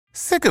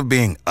Sick of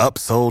being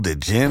upsold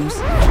at gyms?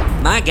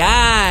 My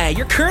guy,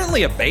 you're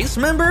currently a base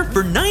member?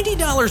 For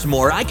 $90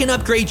 more, I can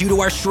upgrade you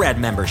to our Shred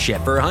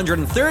membership. For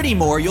 $130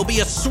 more, you'll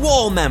be a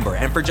Swole member.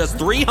 And for just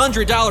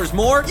 $300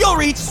 more, you'll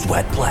reach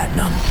Sweat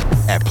Platinum.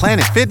 At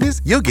Planet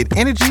Fitness, you'll get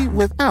energy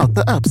without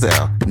the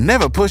upsell.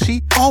 Never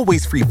pushy,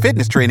 always free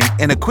fitness training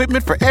and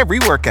equipment for every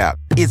workout.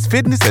 It's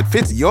fitness that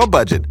fits your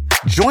budget.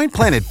 Join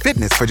Planet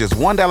Fitness for just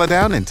 $1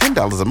 down and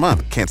 $10 a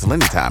month. Cancel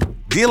anytime.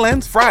 Deal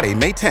ends Friday,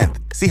 May 10th.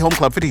 See Home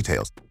Club for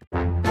details.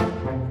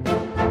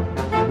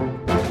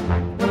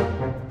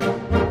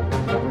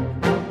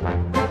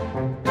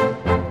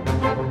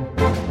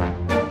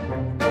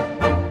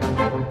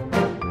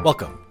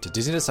 Welcome to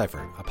Disney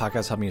Deciphered, a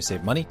podcast helping you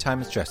save money, time,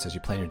 and stress as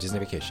you plan your Disney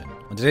vacation.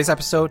 On today's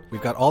episode,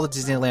 we've got all the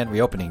Disneyland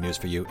reopening news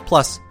for you,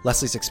 plus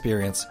Leslie's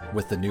experience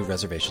with the new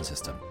reservation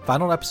system.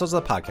 Find all episodes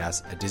of the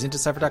podcast at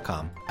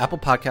DisneyDeciphered.com, Apple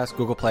Podcasts,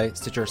 Google Play,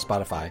 Stitcher,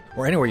 Spotify,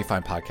 or anywhere you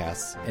find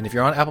podcasts. And if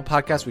you're on Apple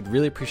Podcasts, we'd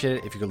really appreciate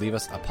it if you could leave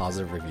us a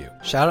positive review.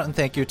 Shout out and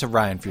thank you to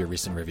Ryan for your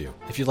recent review.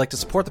 If you'd like to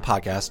support the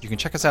podcast, you can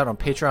check us out on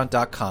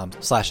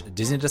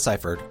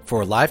patreon.com/DisneyDeciphered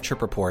for live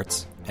trip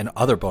reports and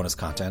other bonus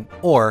content,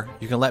 or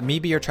you can let me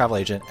be your travel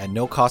agent at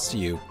no cost to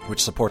you,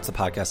 which supports the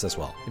podcast as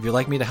well. If you'd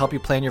like me to help you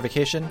plan your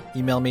vacation,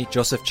 email me,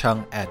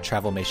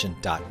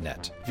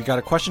 josephchung@travelmation.net. If you've got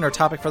a question or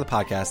topic for the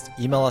podcast,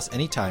 email us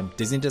anytime,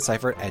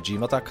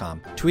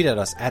 disneydeciphered@gmail.com, tweet at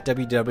us at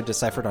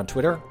www.deciphered on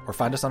Twitter, or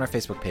find us on our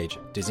Facebook page,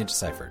 Disney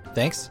Deciphered.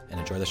 Thanks, and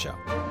enjoy the show.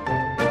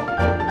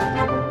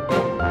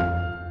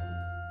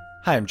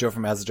 Hi, I'm Joe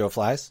from As the Joe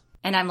Flies.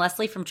 And I'm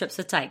Leslie from Trips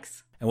with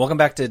Tykes. And welcome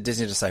back to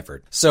Disney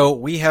Deciphered. So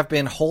we have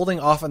been holding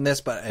off on this,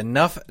 but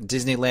enough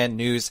Disneyland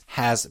news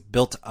has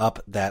built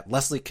up that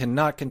Leslie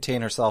cannot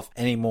contain herself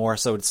anymore.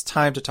 So it's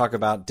time to talk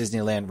about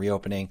Disneyland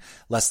reopening.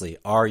 Leslie,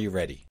 are you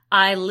ready?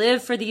 I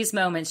live for these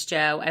moments,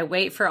 Joe. I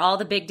wait for all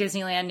the big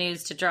Disneyland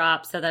news to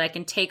drop so that I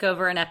can take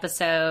over an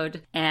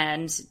episode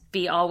and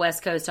be all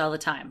West Coast all the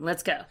time.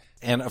 Let's go.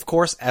 And of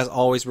course, as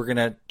always, we're going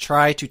to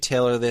try to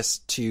tailor this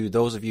to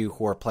those of you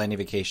who are planning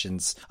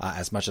vacations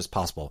as much as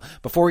possible.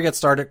 Before we get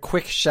started,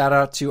 quick shout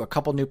out to a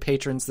couple new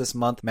patrons this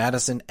month,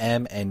 Madison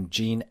M. and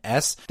Jean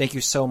S. Thank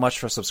you so much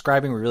for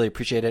subscribing. We really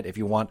appreciate it. If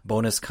you want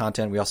bonus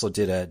content, we also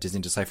did a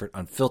Disney Deciphered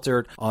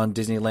Unfiltered on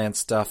Disneyland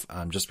stuff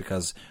just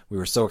because we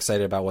were so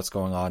excited about what's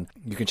going on.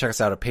 You can check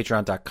us out at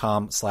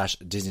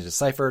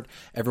patreon.com/DisneyDeciphered.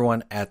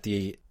 Everyone at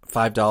the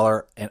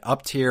 $5 and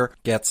up tier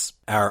gets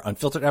our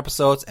unfiltered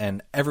episodes,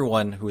 and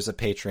everyone who is a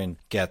patron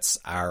gets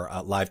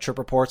our live trip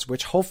reports,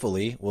 which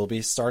hopefully will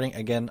be starting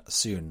again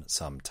soon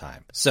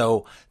sometime.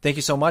 So thank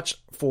you so much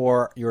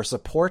for your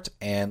support,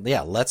 and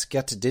yeah, let's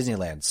get to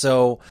Disneyland.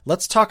 So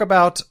let's talk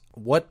about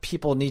what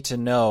people need to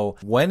know.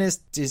 When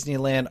is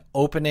Disneyland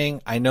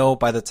opening? I know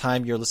by the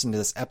time you're listening to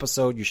this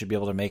episode, you should be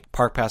able to make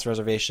park pass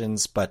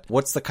reservations, but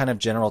what's the kind of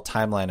general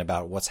timeline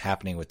about what's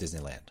happening with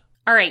Disneyland?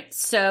 All right,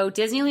 so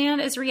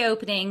Disneyland is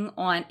reopening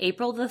on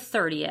April the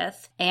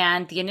 30th,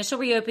 and the initial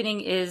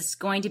reopening is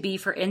going to be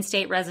for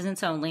in-state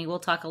residents only. We'll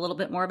talk a little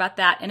bit more about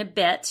that in a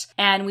bit.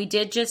 And we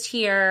did just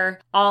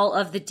hear all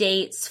of the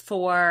dates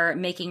for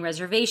making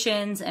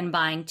reservations and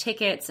buying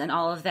tickets and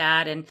all of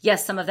that. And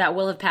yes, some of that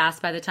will have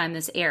passed by the time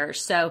this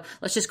airs. So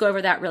let's just go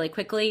over that really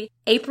quickly.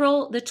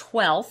 April the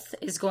 12th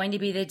is going to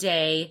be the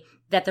day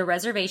that the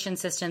reservation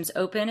systems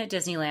open at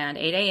Disneyland,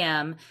 8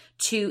 a.m.,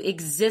 to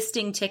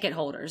existing ticket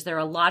holders. There are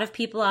a lot of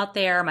people out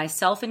there,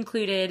 myself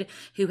included,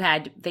 who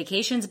had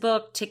vacations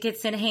booked,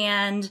 tickets in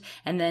hand,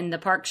 and then the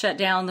park shut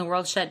down, the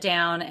world shut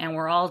down, and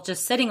we're all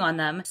just sitting on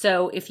them.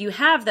 So if you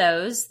have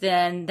those,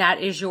 then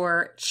that is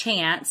your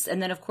chance.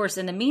 And then, of course,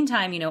 in the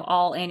meantime,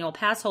 all annual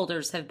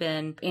passes have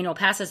been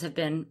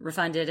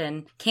refunded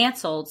and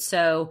canceled.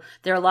 So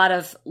there are a lot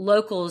of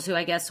locals who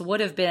I guess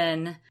would have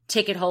been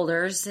ticket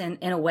holders in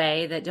a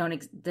way that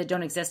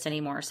don't exist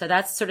anymore. So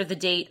that's sort of the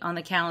date on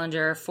the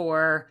calendar for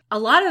a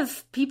lot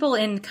of people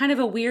in kind of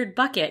a weird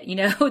bucket.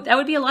 That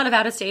would be a lot of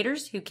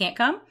out-of-staters who can't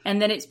come.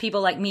 And then it's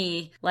people like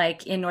me,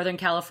 like in Northern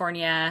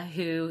California,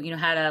 who,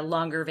 had a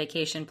longer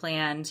vacation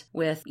planned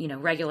with,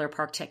 regular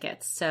park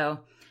tickets.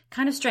 So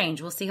kind of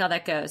strange. We'll see how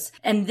that goes.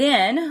 And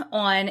then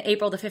on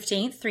April the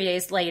 15th, 3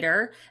 days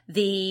later,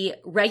 the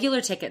regular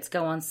tickets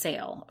go on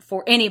sale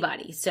for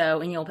anybody.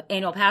 So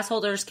annual pass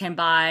holders can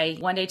buy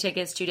 1-day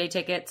tickets, 2-day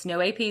tickets, no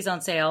APs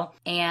on sale.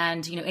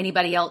 And,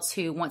 anybody else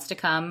who wants to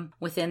come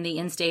within the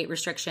in-state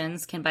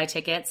restrictions can buy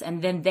tickets.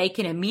 And then they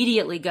can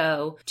immediately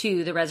go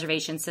to the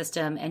reservation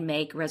system and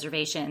make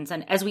reservations.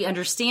 And as we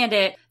understand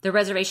it, the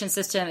reservation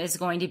system is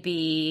going to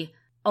be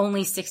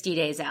only 60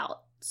 days out.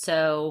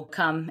 So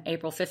come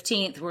April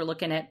 15th, we're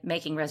looking at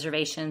making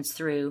reservations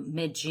through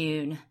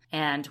mid-June.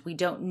 And we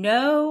don't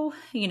know,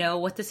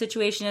 what the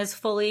situation is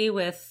fully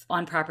with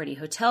on-property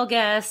hotel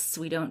guests.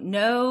 We don't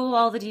know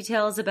all the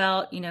details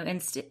about,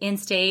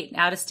 in-state,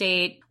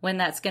 out-of-state, when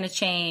that's going to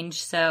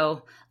change.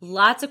 So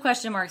lots of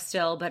question marks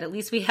still, but at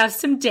least we have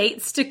some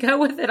dates to go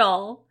with it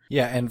all.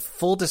 Yeah, and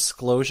full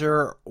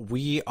disclosure,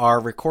 we are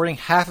recording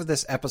half of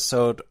this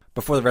episode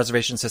before the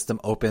reservation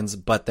system opens,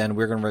 but then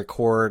we're going to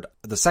record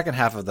the second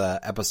half of the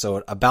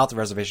episode about the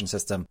reservation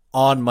system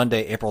on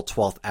Monday, April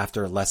 12th,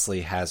 after Leslie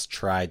has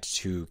tried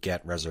to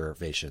get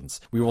reservations.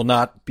 We will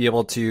not be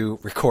able to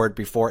record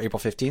before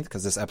April 15th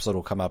because this episode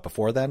will come out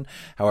before then.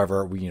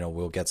 However,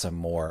 we'll get some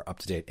more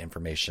up-to-date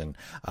information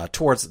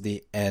towards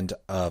the end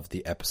of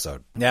the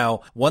episode.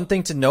 Now, one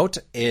thing to note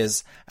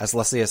is, as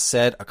Leslie has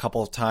said a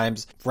couple of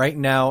times, right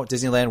now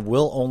Disneyland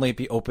will only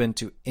be open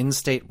to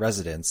in-state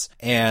residents,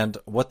 and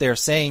what they're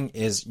saying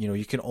is,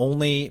 you can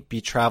only be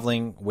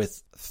traveling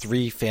with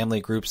 3 family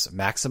groups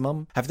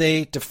maximum. Have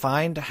they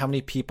defined how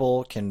many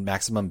people can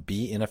maximum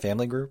be in a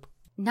family group?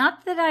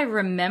 Not that I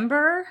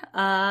remember.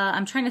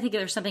 I'm trying to think if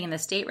there's something in the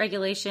state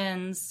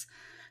regulations,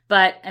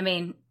 but I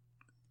mean,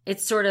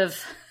 it's sort of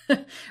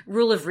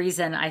rule of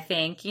reason, I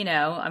think.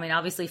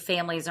 Obviously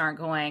families aren't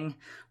going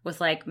with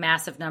like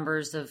massive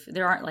numbers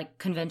there aren't like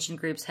convention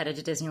groups headed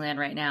to Disneyland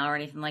right now or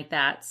anything like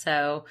that.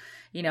 So,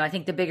 I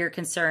think the bigger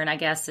concern, I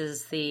guess,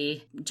 is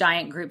the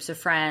giant groups of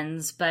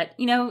friends. But,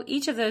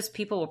 each of those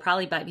people will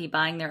probably be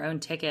buying their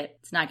own ticket.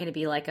 It's not going to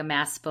be like a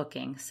mass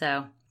booking.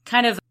 So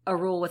kind of a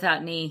rule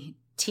without any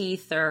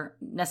teeth or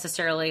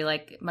necessarily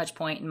like much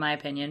point in my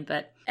opinion,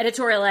 but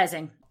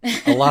editorializing.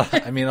 A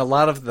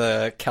lot of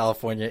the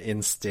California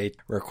in-state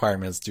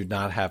requirements do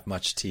not have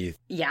much teeth.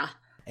 Yeah.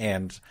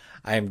 And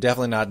I am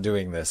definitely not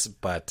doing this,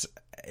 but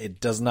it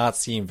does not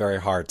seem very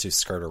hard to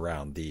skirt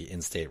around the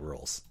in-state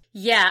rules.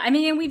 Yeah, and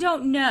we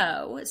don't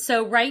know.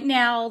 So right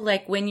now,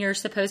 like when you're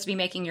supposed to be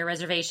making your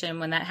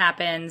reservation, when that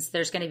happens,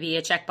 there's going to be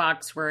a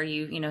checkbox where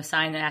you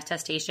sign an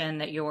attestation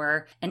that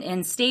you're an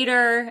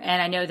in-stater.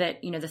 And I know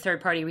that, the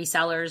third-party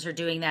resellers are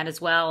doing that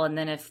as well. And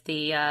then if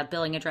the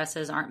billing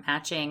addresses aren't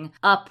matching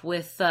up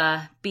with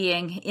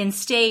being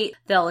in-state,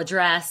 they'll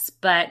address.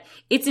 But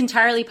it's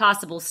entirely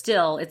possible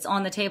still, it's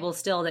on the table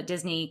still that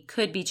Disney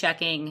could be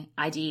checking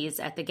IDs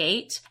at the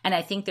gate. And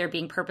I think they're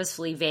being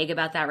purposefully vague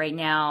about that right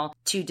now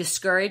to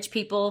discourage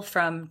people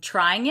from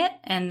trying it.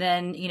 And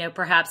then,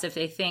 perhaps if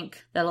they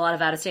think that a lot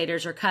of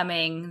out-of-staters are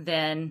coming,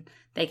 then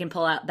they can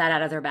pull that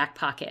out of their back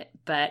pocket.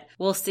 But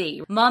we'll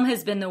see. Mom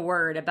has been the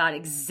word about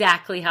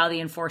exactly how the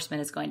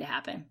enforcement is going to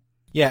happen.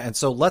 Yeah, and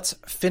so let's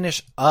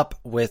finish up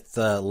with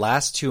the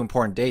last 2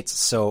 important dates.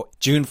 So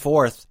June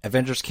 4th,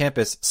 Avengers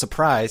Campus,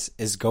 surprise,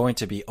 is going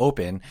to be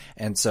open.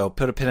 And so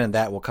put a pin in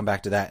that. We'll come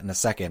back to that in a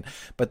second.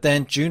 But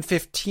then June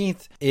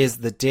 15th is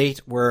the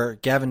date where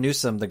Gavin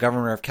Newsom, the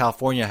governor of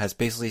California, has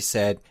basically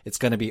said it's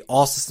going to be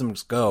all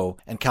systems go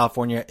and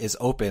California is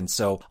open.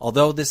 So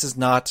although this is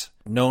not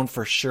known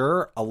for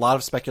sure, a lot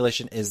of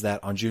speculation is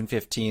that on June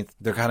 15th,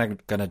 they're kind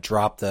of going to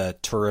drop the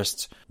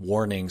tourist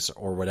warnings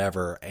or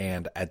whatever.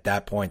 And at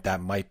that point, that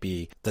might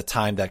be the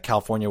time that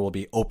California will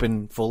be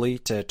open fully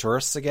to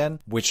tourists again,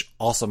 which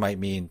also might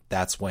mean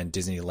that's when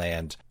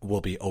Disneyland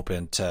will be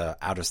open to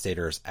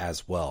out-of-staters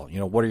as well.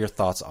 What are your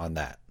thoughts on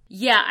that?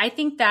 Yeah, I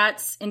think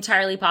that's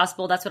entirely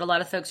possible. That's what a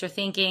lot of folks are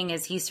thinking,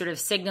 is he's sort of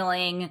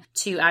signaling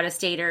to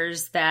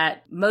out-of-staters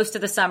that most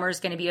of the summer is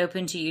going to be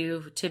open to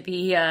you to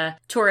be a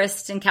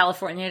tourist in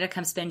California to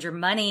come spend your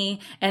money.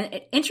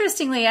 And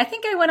interestingly, I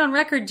think I went on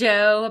record,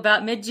 Joe,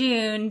 about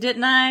mid-June,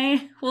 didn't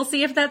I? We'll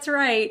see if that's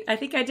right. I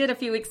think I did a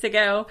few weeks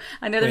ago.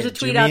 I know there's a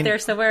tweet out there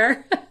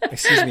somewhere.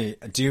 Excuse me.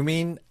 Do you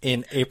mean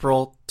in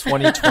April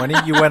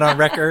 2020 you went on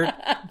record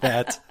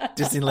that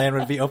Disneyland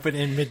would be open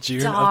in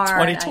mid-June of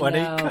 2020?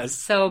 I know.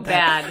 So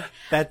bad.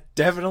 That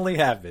definitely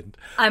happened.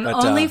 I'm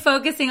only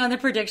focusing on the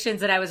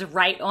predictions that I was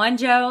right on,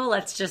 Joe.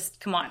 Let's just,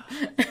 come on.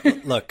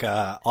 Look,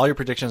 all your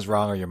predictions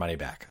wrong or your money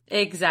back.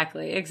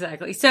 Exactly.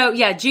 So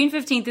yeah, June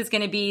 15th is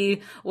going to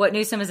be what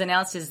Newsom has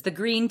announced is the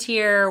green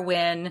tier,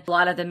 when a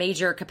lot of the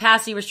major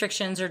capacity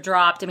restrictions are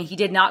dropped. He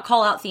did not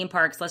call out theme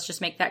parks. Let's just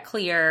make that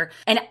clear.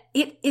 And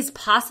it is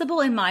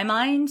possible in my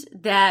mind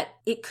that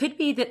it could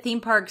be that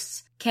theme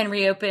parks can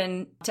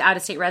reopen to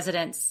out-of-state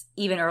residents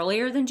even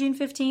earlier than June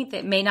 15th.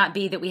 It may not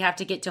be that we have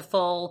to get to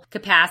full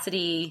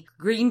capacity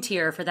green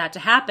tier for that to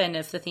happen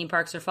if the theme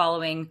parks are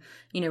following,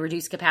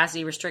 reduced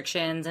capacity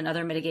restrictions and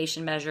other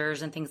mitigation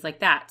measures and things like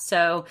that.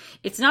 So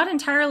it's not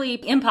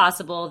entirely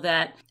impossible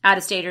that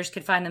out-of-staters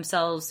could find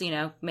themselves,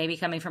 maybe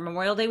coming from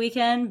Memorial Day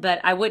weekend,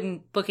 but I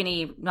wouldn't book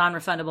any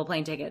non-refundable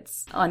plane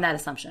tickets on that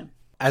assumption.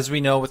 As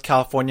we know with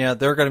California,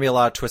 there are going to be a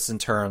lot of twists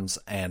and turns,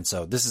 and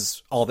so this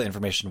is all the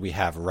information we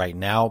have right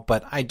now.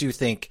 But I do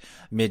think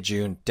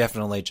mid-June,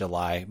 definitely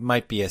July,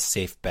 might be a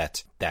safe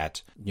bet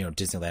that,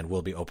 Disneyland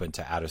will be open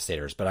to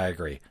out-of-staters. But I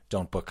agree,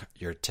 don't book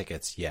your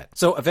tickets yet.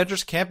 So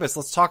Avengers Campus,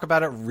 let's talk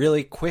about it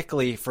really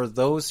quickly. For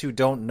those who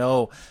don't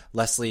know,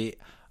 Leslie,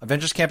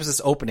 Avengers Campus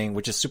is opening,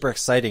 which is super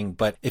exciting,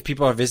 but if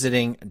people are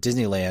visiting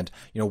Disneyland,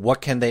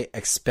 what can they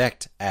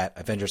expect at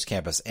Avengers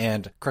Campus?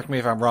 And correct me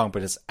if I'm wrong,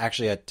 but it's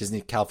actually a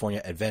Disney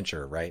California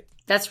Adventure, right?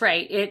 That's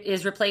right. It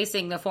is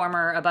replacing the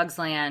former A Bug's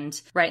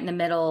Land right in the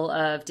middle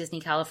of Disney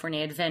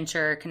California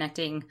Adventure,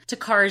 connecting to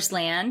Cars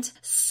Land.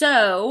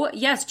 So,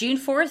 yes, June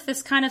 4th,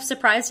 this kind of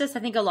surprised us. I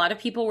think a lot of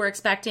people were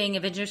expecting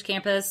Avengers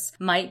Campus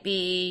might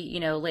be,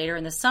 later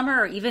in the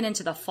summer or even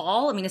into the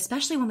fall. I mean,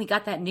 especially when we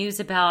got that news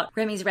about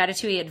Remy's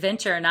Ratatouille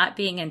Adventure not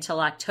being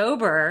until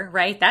October,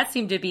 right? That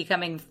seemed to be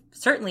coming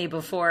certainly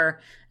before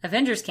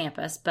Avengers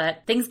Campus,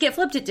 but things get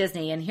flipped at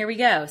Disney, and here we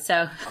go.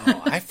 So,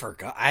 I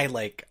forgot. I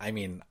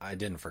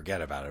didn't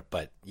forget about it,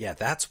 but yeah,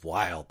 that's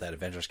wild that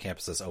Avengers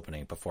Campus is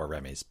opening before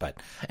Remy's. But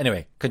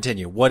anyway,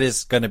 continue. What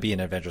is going to be in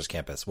Avengers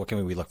Campus? What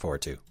can we look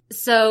forward to?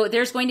 So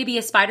there's going to be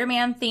a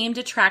Spider-Man themed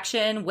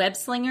attraction, Web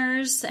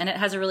Slingers, and it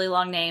has a really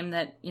long name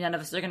that none of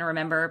us are going to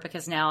remember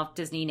because now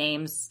Disney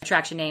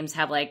attraction names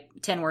have like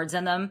 10 words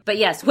in them. But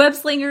yes, Web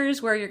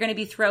Slingers, where you're going to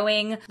be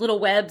throwing little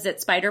webs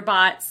at spider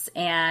bots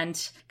and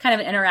kind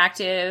of an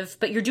interactive,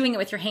 but you're doing it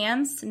with your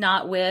hands,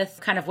 not with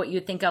kind of what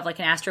you'd think of like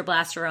an Astro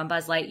Blaster on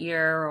Buzz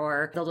Lightyear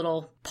or the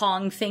little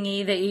Pong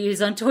thingy that you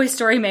use on Toy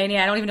Story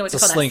Mania. I don't even know what to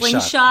call that.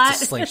 Slingshot.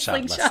 It's a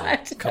slingshot.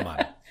 Leslie. Come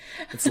on.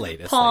 It's late.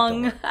 It's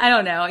Pong. Late, I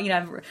don't know.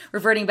 I'm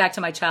reverting back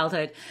to my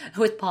childhood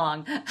with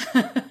Pong.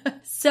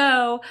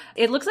 So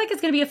it looks like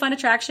it's going to be a fun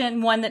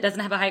attraction, one that doesn't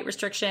have a height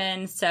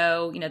restriction.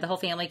 So, the whole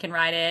family can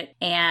ride it.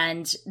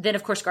 And then,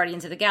 of course,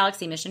 Guardians of the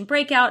Galaxy Mission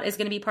Breakout is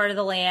going to be part of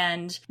the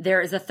land.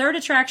 There is a third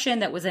attraction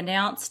that was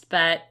announced,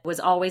 but was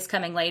always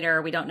coming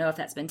later. We don't know if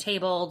that's been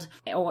tabled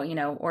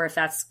or if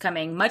that's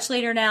coming much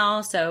later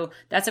now. So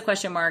that's a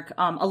question mark.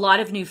 A lot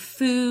of new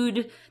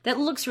food that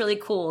looks really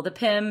cool. The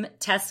Pym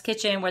test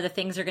kitchen where the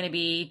things are going to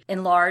be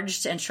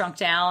enlarged and shrunk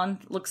down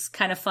looks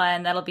kind of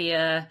fun. That'll be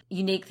a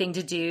unique thing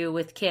to do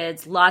with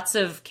kids. Lots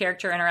of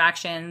character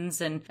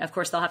interactions. And of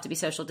course, they'll have to be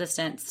social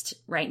distanced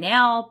right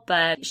now,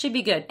 but it should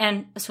be good.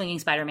 And a swinging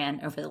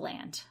Spider-Man over the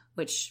land,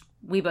 which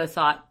we both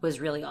thought was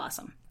really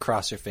awesome.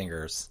 Cross your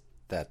fingers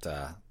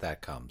that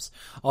comes.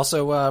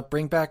 Also,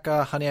 bring back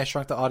Honey, I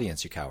Shrunk the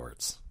Audience, you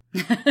cowards.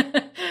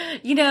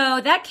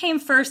 That came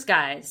first,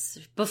 guys.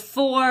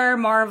 Before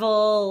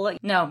Marvel.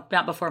 No,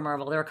 not before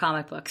Marvel. There were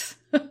comic books.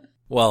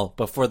 Well,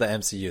 before the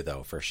MCU,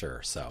 though, for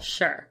sure.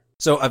 Sure.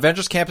 So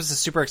Avengers Campus is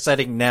super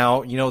exciting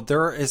now.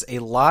 There is a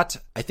lot.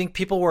 I think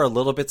people were a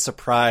little bit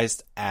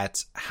surprised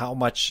at how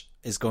much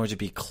is going to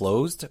be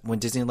closed when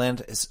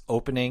Disneyland is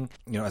opening,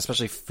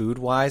 especially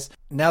food-wise.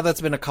 Now that's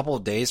been a couple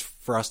of days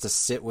for us to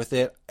sit with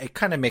it, it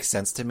kind of makes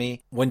sense to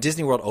me. When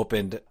Disney World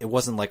opened, it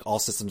wasn't like all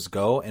systems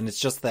go, and it's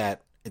just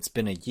that it's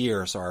been a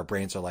year, so our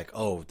brains are like,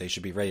 oh, they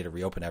should be ready to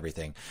reopen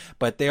everything.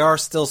 But they are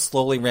still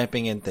slowly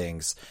ramping in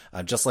things,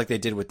 just like they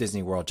did with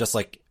Disney World, just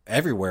like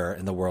everywhere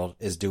in the world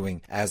is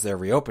doing as they're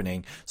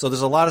reopening. So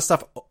there's a lot of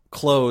stuff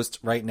closed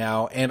right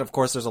now, and of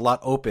course there's a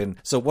lot open.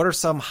 So what are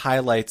some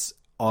highlights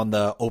on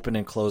the open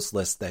and closed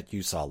list that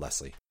you saw,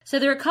 Leslie? So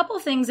there are a couple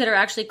things that are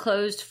actually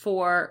closed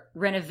for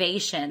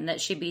renovation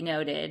that should be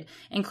noted,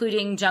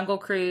 including Jungle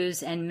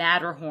Cruise and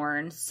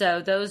Matterhorn.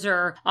 So those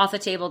are off the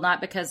table,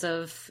 not because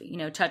of,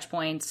 touch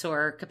points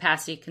or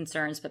capacity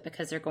concerns, but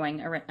because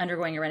they're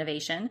undergoing a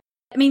renovation.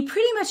 I mean,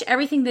 pretty much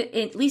everything that,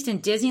 at least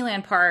in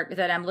Disneyland Park,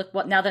 that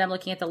now that I'm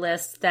looking at the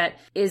list, that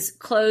is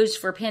closed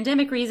for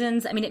pandemic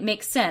reasons. I mean, it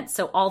makes sense.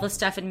 So all the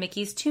stuff in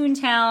Mickey's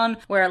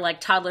Toontown, where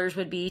like toddlers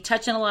would be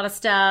touching a lot of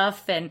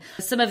stuff, and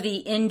some of the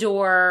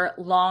indoor,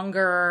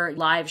 longer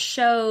live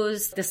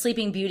shows. The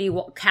Sleeping Beauty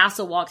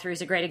Castle walkthrough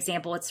is a great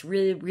example. It's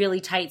really,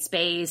 really tight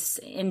space,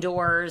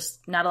 indoors,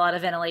 not a lot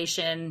of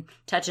ventilation,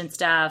 touching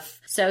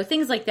stuff. So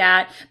things like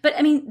that. But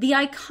I mean, the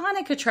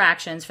iconic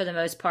attractions, for the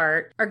most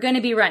part, are going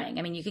to be running.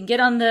 I mean, you can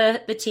get on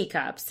the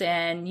teacups,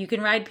 and you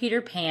can ride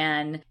Peter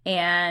Pan,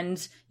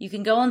 and you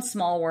can go on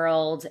Small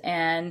World,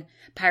 and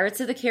Pirates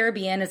of the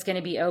Caribbean is going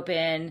to be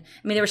open.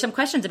 I mean, there were some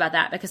questions about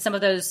that because some of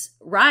those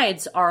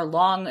rides are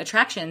long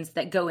attractions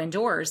that go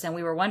indoors, and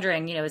we were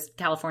wondering, is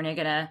California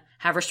going to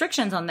have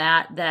restrictions on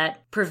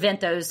that prevent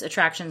those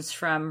attractions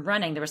from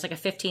running? There was like a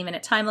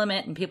 15-minute time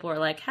limit, and people were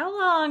like, how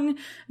long?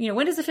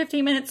 When does the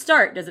 15 minutes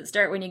start? Does it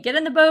start when you get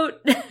in the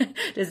boat?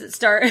 Does it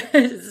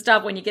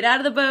stop when you get out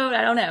of the boat?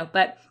 I don't know,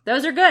 but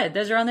those are good.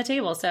 Those are on the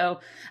table. So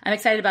I'm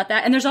excited about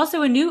that. And there's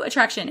also a new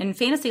attraction in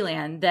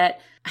Fantasyland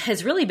that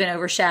has really been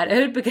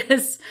overshadowed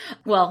because,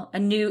 a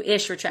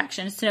new-ish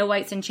attraction, Snow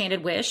White's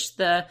Enchanted Wish,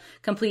 the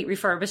complete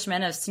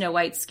refurbishment of Snow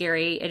White's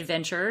Scary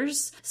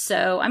Adventures.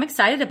 So I'm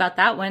excited about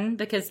that one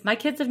because my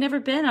kids have never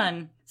been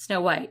on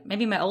Snow White.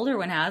 Maybe my older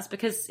one has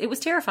because it was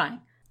terrifying.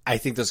 I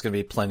think there's going to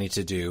be plenty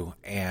to do,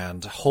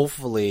 and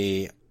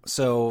hopefully...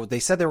 So they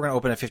said they were going to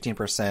open at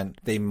 15%.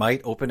 They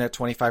might open at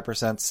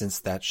 25%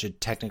 since that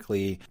should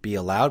technically be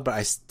allowed. But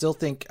I still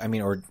think,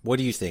 or what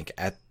do you think?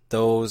 At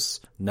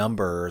those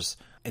numbers,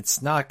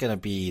 it's not going to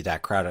be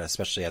that crowded,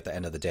 especially at the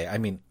end of the day. I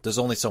mean, there's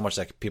only so much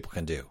that people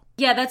can do.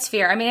 Yeah, that's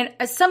fair. I mean,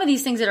 some of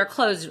these things that are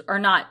closed are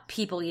not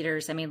people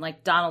eaters. I mean,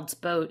 like Donald's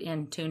boat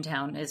in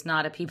Toontown is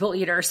not a people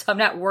eater. So I'm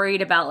not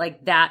worried about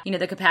like that,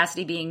 the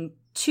capacity being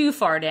too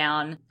far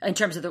down in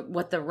terms of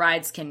what the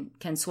rides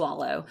can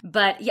swallow.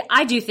 But yeah,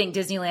 I do think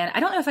Disneyland, I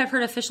don't know if I've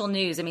heard official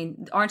news. I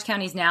mean, Orange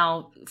County's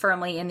now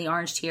firmly in the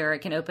orange tier. It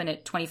can open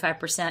at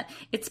 25%.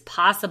 It's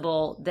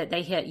possible that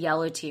they hit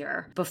yellow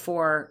tier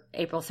before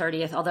April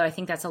 30th, although I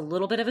think that's a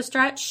little bit of a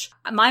stretch.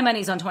 My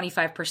money's on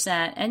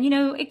 25%. And,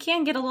 it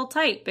can get a little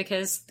tight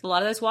because a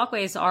lot of those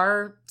walkways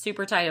are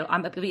super tight.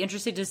 I'm going to be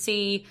interested to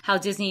see how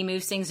Disney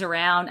moves things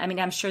around. I mean,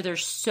 I'm sure they're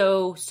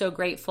so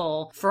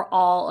grateful for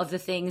all of the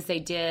things they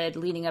did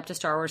leading up to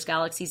Star Wars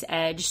Galaxy's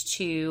Edge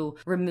to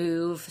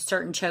remove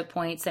certain choke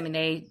points. I mean,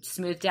 they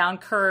smoothed down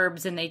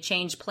curbs and they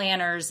changed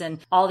planners and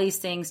all these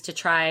things to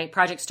try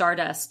Project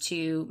Stardust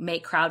to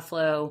make crowd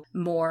flow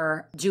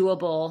more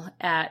doable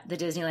at the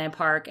Disneyland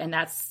park. And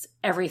that's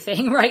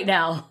everything right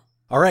now.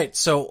 All right.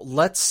 So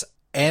let's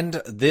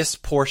end this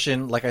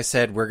portion. Like I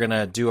said, we're going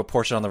to do a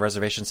portion on the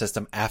reservation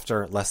system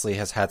after Leslie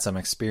has had some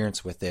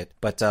experience with it.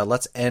 But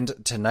let's end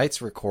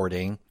tonight's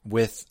recording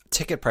with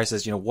ticket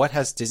prices. What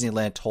has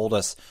Disneyland told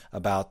us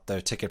about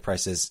their ticket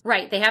prices?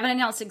 Right. They haven't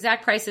announced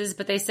exact prices,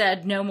 but they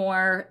said no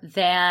more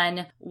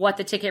than what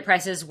the ticket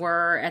prices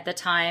were at the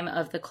time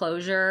of the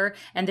closure.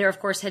 And there, of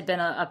course, had been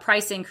a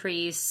price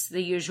increase,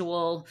 the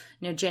usual,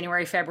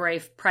 January,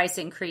 February price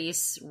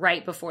increase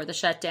right before the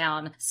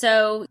shutdown.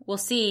 So we'll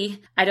see.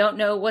 I don't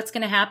know what's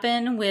going to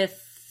happen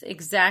with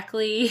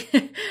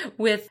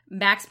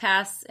Max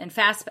Pass and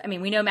Fast. I mean,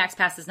 we know Max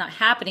Pass is not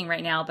happening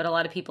right now, but a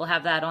lot of people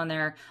have that on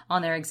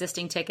their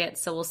existing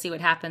tickets. So we'll see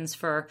what happens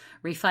for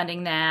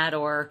refunding that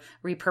or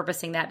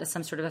repurposing that to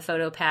some sort of a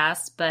photo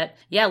pass. But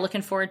yeah,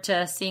 looking forward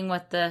to seeing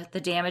what the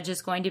damage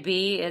is going to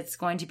be. It's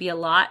going to be a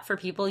lot for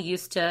people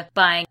used to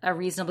buying a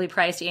reasonably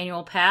priced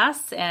annual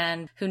pass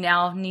and who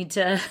now need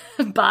to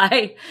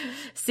buy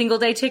single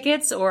day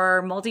tickets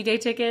or multi-day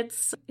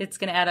tickets. It's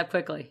going to add up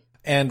quickly.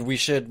 And we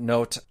should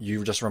note,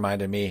 you just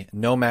reminded me,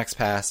 no Max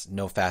Pass,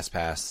 no Fast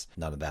Pass.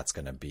 None of that's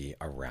going to be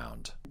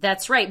around.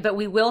 That's right. But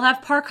we will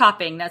have park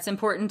hopping. That's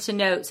important to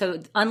note.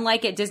 So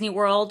unlike at Disney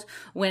World,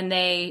 when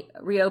they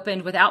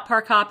reopened without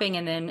park hopping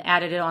and then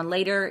added it on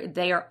later,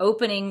 they are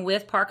opening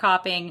with park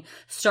hopping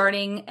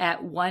starting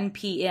at 1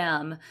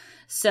 p.m.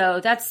 So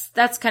that's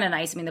kind of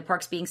nice. I mean, the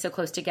parks being so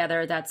close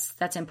together,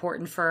 that's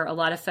important for a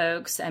lot of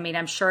folks. I mean,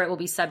 I'm sure it will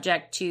be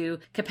subject to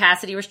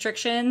capacity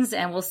restrictions,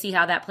 and we'll see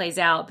how that plays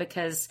out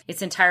because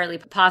it's entirely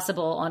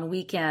possible on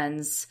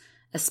weekends,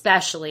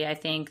 especially, I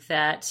think,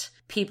 that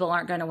people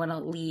aren't going to want to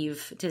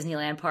leave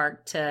Disneyland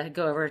Park to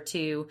go over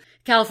to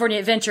California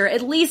Adventure,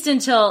 at least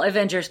until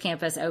Avengers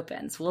Campus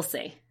opens. We'll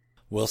see.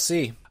 We'll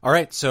see. All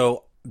right.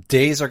 So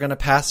days are going to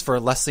pass for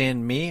Leslie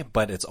and me,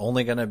 but it's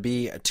only going to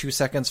be 2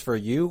 seconds for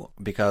you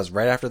because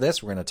right after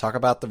this, we're going to talk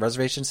about the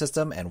reservation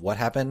system and what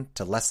happened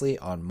to Leslie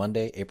on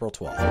Monday, April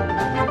 12th.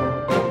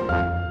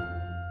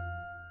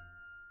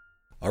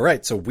 All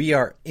right, so we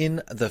are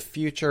in the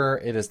future.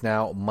 It is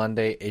now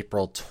Monday,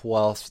 April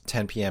 12th,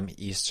 10 p.m.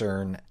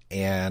 Eastern.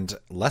 And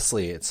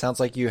Leslie, it sounds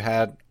like you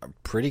had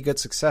pretty good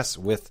success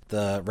with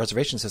the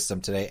reservation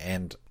system today,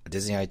 and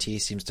Disney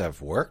IT seems to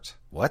have worked.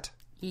 What?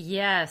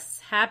 Yes,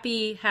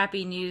 happy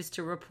news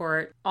to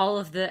report. All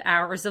of the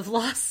hours of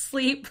lost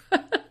sleep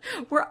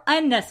were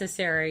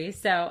unnecessary.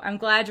 So I'm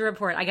glad to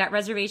report I got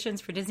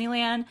reservations for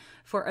Disneyland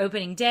for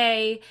opening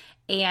day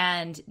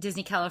and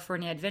Disney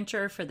California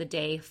Adventure for the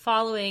day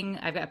following.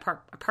 I've got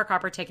a park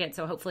hopper ticket,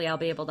 so hopefully I'll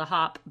be able to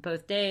hop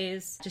both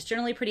days. Just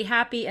generally pretty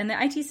happy. And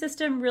the IT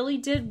system really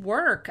did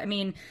work. I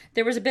mean,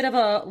 there was a bit of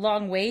a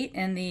long wait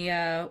in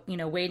the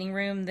waiting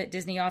room that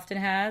Disney often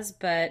has.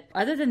 But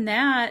other than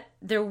that,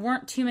 there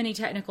weren't too many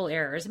technical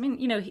errors. I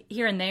mean,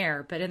 here and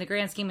there, but in the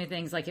grand scheme of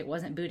things, like it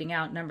wasn't booting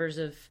out numbers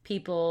of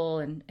people,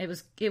 and it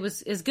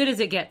was as good as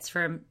it gets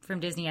from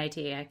Disney IT.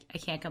 I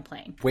can't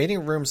complain.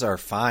 Waiting rooms are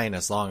fine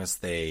as long as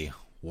they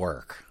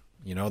work.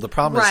 The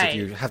problem is if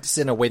you have to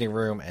sit in a waiting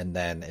room and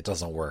then it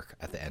doesn't work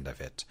at the end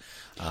of it.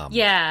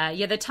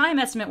 The time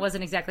estimate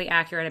wasn't exactly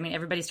accurate. I mean,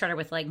 everybody started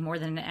with like more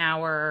than an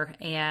hour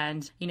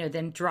and,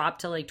 then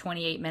dropped to like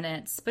 28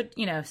 minutes. But,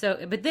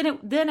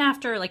 then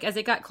after, like, as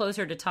it got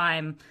closer to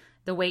time,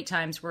 the wait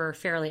times were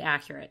fairly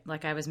accurate.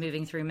 Like I was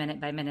moving through minute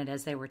by minute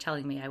as they were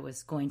telling me I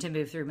was going to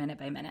move through minute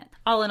by minute.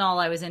 All in all,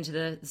 I was into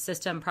the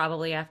system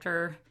probably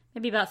after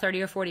maybe about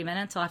 30 or 40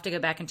 minutes. I'll have to go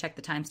back and check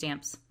the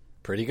timestamps.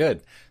 Pretty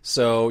good.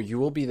 So you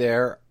will be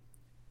there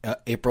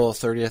April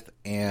 30th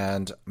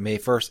and May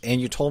 1st.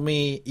 And you told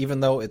me even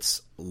though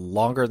it's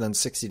longer than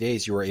 60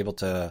 days, you were able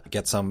to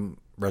get some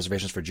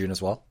reservations for June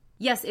as well?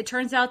 Yes, it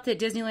turns out that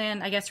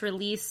Disneyland, I guess,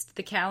 released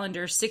the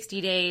calendar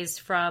 60 days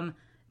from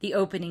the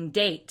opening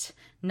date,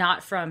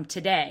 not from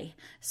today.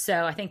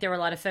 So I think there were a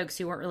lot of folks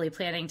who weren't really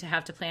planning to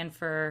have to plan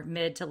for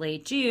mid to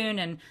late June,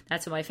 and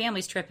that's what my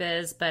family's trip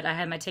is. But I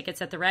had my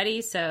tickets at the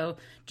ready, so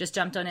just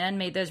jumped on in,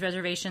 made those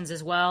reservations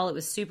as well. It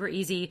was super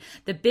easy.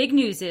 The big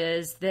news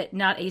is that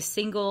not a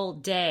single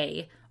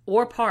day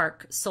or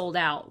park sold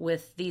out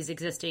with these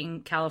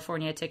existing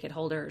California ticket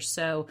holders.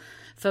 So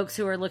folks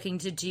who are looking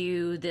to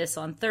do this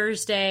on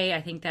Thursday,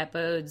 I think that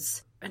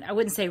bodes, and I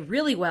wouldn't say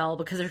really well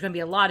because there's going to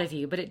be a lot of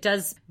you, but it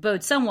does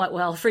bode somewhat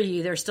well for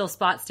you. There's still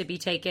spots to be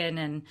taken,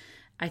 and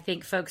I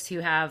think folks who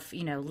have,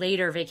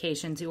 later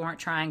vacations who aren't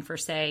trying for,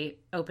 say,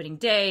 opening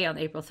day on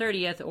April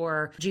 30th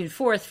or June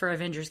 4th for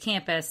Avengers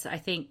Campus, I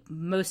think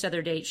most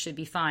other dates should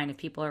be fine if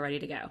people are ready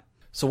to go.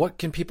 So what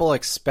can people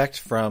expect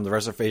from the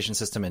reservation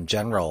system in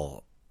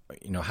general?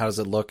 How does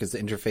it look? Does the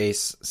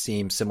interface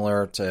seem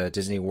similar to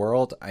Disney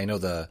World? I know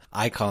the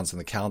icons on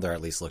the calendar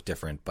at least look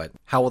different, but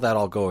how will that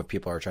all go if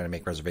people are trying to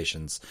make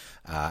reservations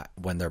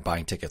when they're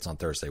buying tickets on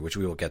Thursday, which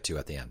we will get to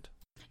at the end?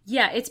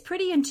 Yeah, it's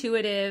pretty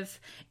intuitive.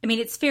 I mean,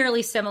 it's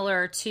fairly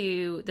similar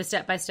to the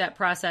step-by-step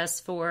process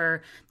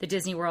for the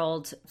Disney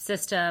World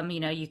system.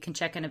 You can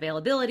check an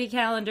availability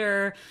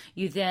calendar.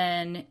 You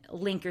then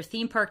link your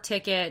theme park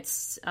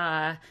tickets.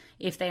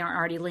 If they aren't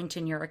already linked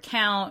in your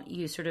account,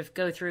 you sort of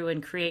go through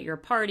and create your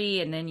party,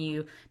 and then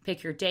you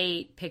pick your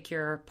date, pick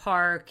your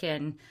park,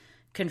 and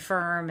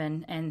confirm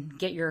and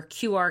get your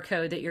QR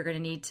code that you're going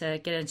to need to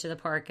get into the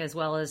park, as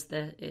well as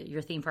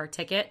your theme park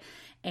ticket.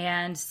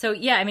 And so,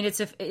 yeah, I mean,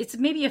 it's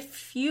maybe a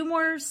few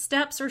more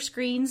steps or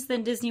screens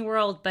than Disney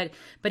World, but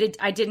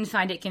I didn't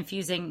find it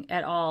confusing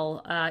at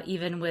all,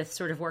 even with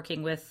sort of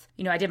working with,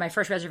 I did my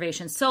first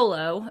reservation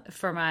solo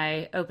for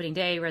my opening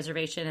day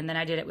reservation, and then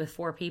I did it with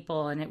 4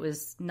 people, and it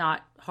was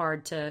not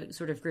hard to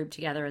sort of group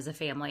together as a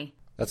family.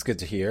 That's good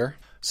to hear.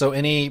 So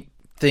any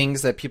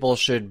things that people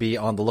should be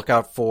on the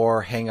lookout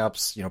for,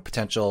 hang-ups,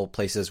 potential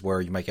places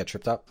where you might get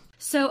tripped up?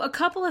 So a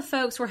couple of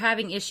folks were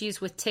having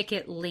issues with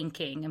ticket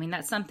linking. I mean,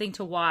 that's something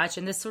to watch.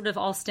 And this sort of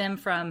all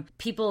stemmed from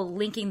people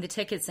linking the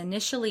tickets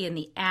initially in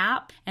the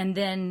app. And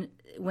then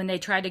when they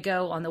try to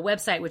go on the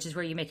website, which is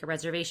where you make a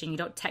reservation, you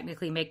don't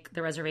technically make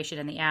the reservation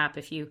in the app.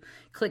 If you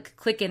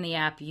click in the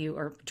app, you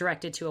are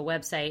directed to a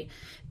website.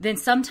 Then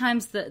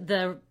sometimes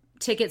the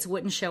tickets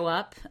wouldn't show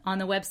up on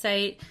the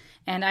website.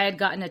 And I had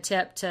gotten a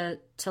tip to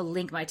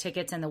link my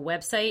tickets in the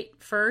website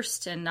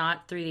first and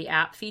not through the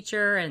app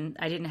feature, and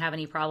I didn't have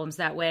any problems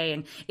that way.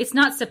 And it's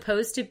not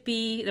supposed to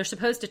be, they're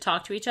supposed to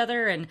talk to each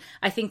other, and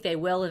I think they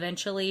will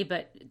eventually,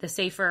 but the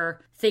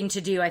safer thing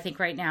to do, I think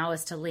right now,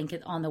 is to link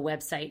it on the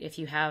website if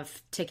you have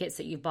tickets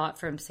that you bought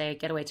from, say,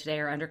 Getaway Today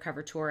or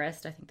Undercover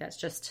Tourist. I think that's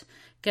just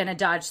going to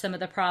dodge some of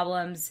the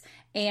problems.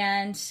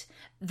 And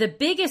the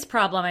biggest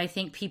problem I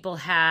think people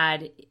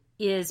had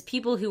is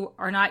people who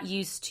are not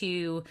used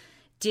to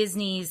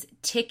Disney's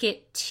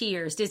ticket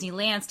tiers,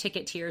 Disneyland's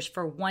ticket tiers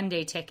for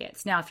one-day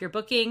tickets. Now, if you have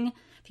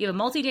a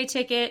multi-day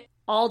ticket,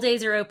 all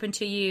days are open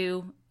to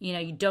you.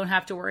 You don't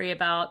have to worry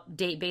about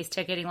date-based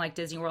ticketing like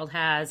Disney World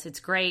has.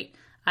 It's great.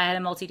 I had a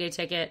multi-day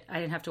ticket.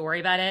 I didn't have to worry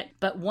about it.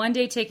 But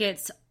one-day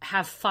tickets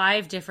have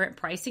 5 different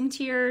pricing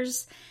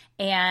tiers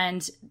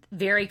and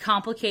very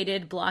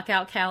complicated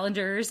blockout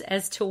calendars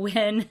as to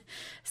when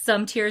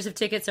some tiers of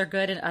tickets are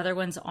good and other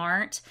ones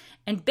aren't.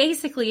 And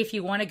basically, if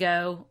you want to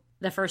go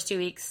the first 2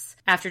 weeks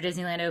after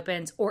Disneyland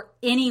opens, or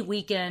any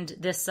weekend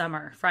this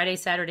summer,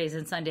 Fridays, Saturdays,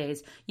 and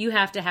Sundays, you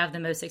have to have the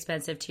most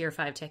expensive Tier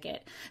 5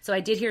 ticket. So I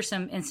did hear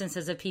some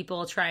instances of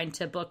people trying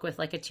to book with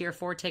like a Tier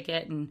 4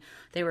 ticket, and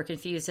they were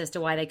confused as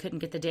to why they couldn't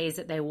get the days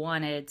that they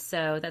wanted.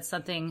 So that's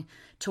something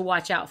to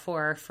watch out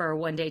for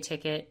one-day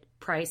ticket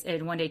price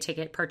and one-day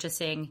ticket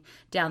purchasing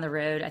down the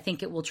road. I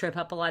think it will trip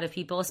up a lot of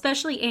people,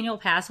 especially annual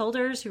pass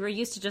holders who are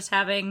used to just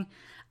having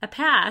a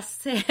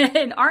pass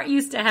and aren't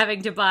used to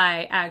having to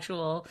buy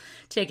actual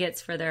tickets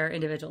for their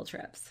individual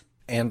trips.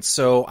 And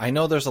so I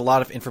know there's a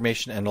lot of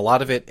information and a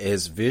lot of it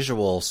is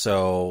visual.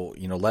 So,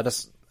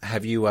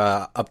 have you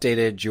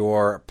updated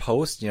your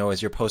post?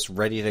 Is your post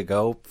ready to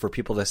go for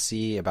people to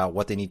see about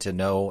what they need to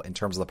know in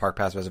terms of the Park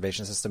Pass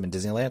reservation system in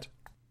Disneyland?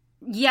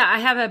 Yeah, I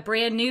have a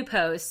brand new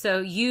post. So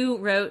you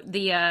wrote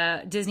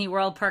the Disney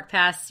World Park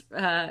Pass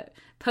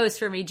post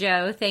for me,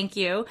 Joe. Thank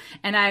you.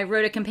 And I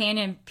wrote a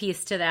companion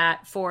piece to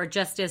that for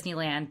Just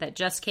Disneyland that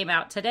just came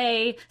out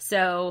today.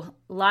 So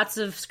lots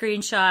of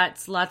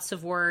screenshots, lots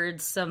of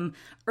words, some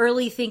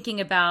early thinking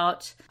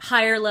about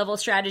higher level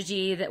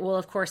strategy that we'll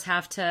of course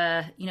have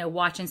to,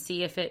 watch and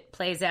see if it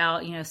plays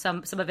out,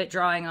 some of it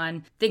drawing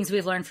on things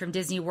we've learned from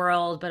Disney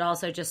World, but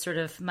also just sort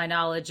of my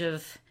knowledge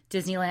of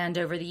Disneyland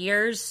over the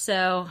years.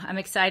 So I'm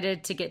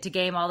excited to get to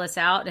game all this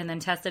out and then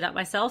test it out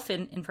myself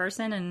in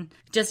person in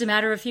just a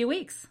matter of a few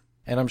weeks.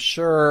 And I'm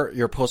sure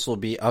your post will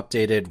be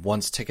updated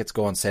once tickets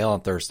go on sale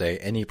on Thursday.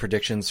 Any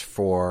predictions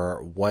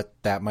for what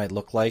that might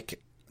look like?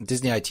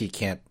 Disney IT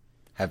can't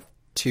have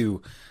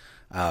 2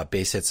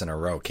 base hits in a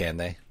row, can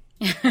they?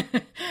 I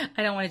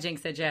don't want to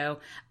jinx it, Joe.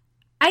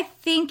 I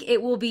think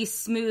it will be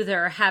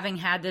smoother having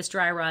had this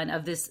dry run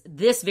of this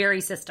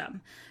very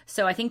system.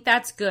 So I think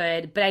that's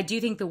good, but I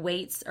do think the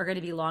waits are going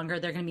to be longer.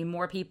 There are going to be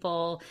more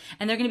people,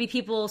 and there are going to be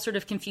people sort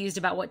of confused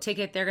about what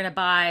ticket they're going to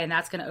buy, and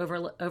that's going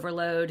to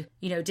overload,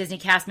 Disney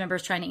cast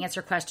members trying to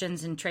answer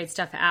questions and trade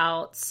stuff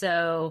out.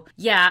 So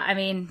yeah, I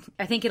mean,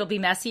 I think it'll be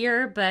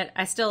messier, but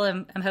I still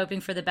am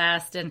hoping for the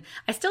best, and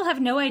I still have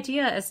no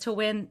idea as to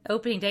when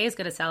opening day is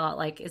going to sell out.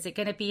 Like, is it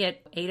going to be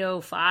at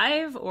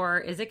 8:05, or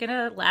is it going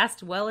to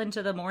last well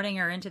into the morning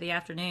or into the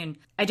afternoon?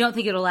 I don't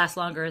think it'll last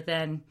longer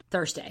than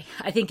Thursday.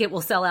 I think it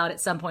will sell out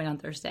at some point on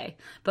Thursday,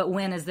 but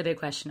when is the big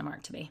question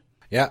mark to me.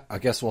 Yeah, I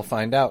guess we'll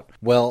find out.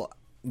 Well,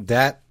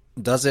 that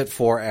does it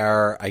for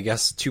our, I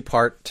guess,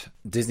 2-part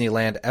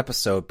Disneyland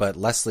episode. But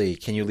Leslie,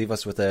 can you leave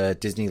us with a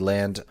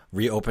Disneyland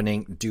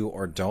reopening do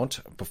or don't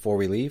before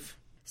we leave?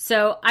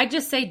 So I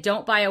just say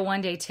don't buy a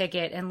one-day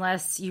ticket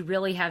unless you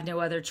really have no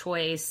other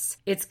choice.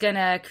 It's going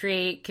to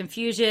create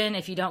confusion.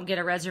 If you don't get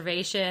a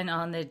reservation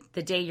on the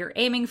day you're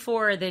aiming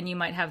for, then you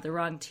might have the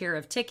wrong tier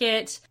of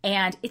ticket.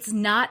 And it's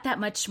not that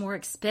much more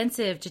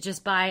expensive to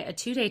just buy a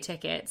 2-day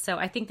ticket. So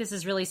I think this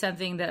is really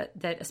something that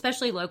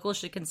especially locals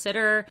should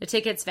consider. The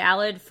ticket's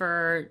valid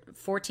for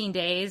 14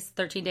 days,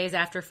 13 days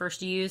after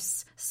first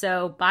use.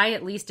 So buy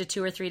at least a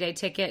 2 or 3 day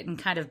ticket and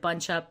kind of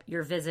bunch up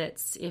your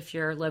visits if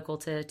you're local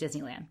to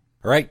Disneyland.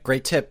 All right,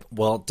 great tip.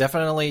 Well,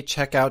 definitely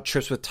check out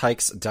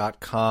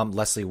tripswithtykes.com.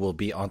 Leslie will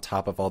be on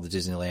top of all the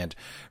Disneyland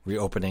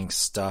reopening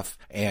stuff,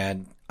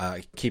 and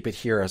keep it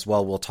here as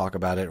well. We'll talk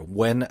about it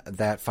when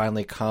that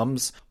finally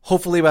comes.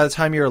 Hopefully by the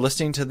time you're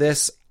listening to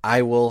this,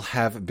 I will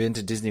have been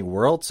to Disney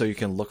World, so you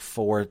can look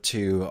forward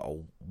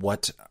to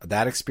what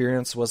that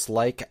experience was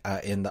like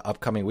in the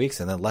upcoming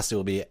weeks. And then Leslie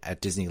will be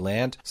at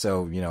Disneyland.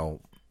 So,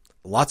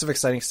 lots of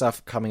exciting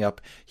stuff coming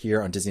up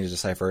here on Disney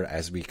Deciphered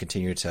as we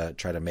continue to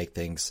try to make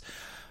things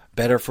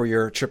better for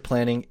your trip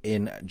planning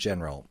in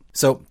general.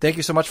 So thank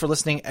you so much for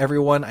listening,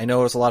 everyone. I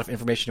know it was a lot of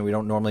information. We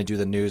don't normally do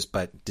the news,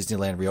 but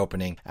Disneyland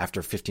reopening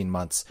after 15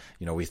 months,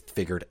 we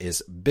figured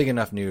is big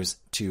enough news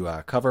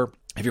to cover.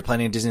 If you're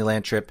planning a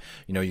Disneyland trip,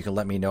 you can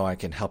let me know. I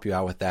can help you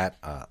out with that.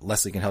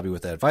 Leslie can help you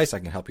with the advice. I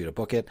can help you to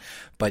book it.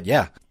 But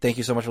yeah, thank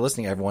you so much for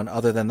listening, everyone.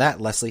 Other than that,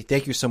 Leslie,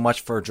 thank you so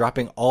much for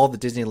dropping all the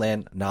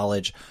Disneyland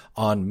knowledge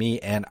on me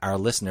and our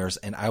listeners.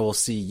 And I will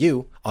see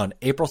you on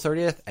April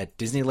 30th at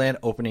Disneyland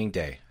opening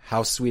day.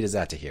 How sweet is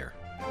that to hear?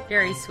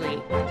 Very sweet.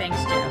 Thanks,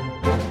 Joe.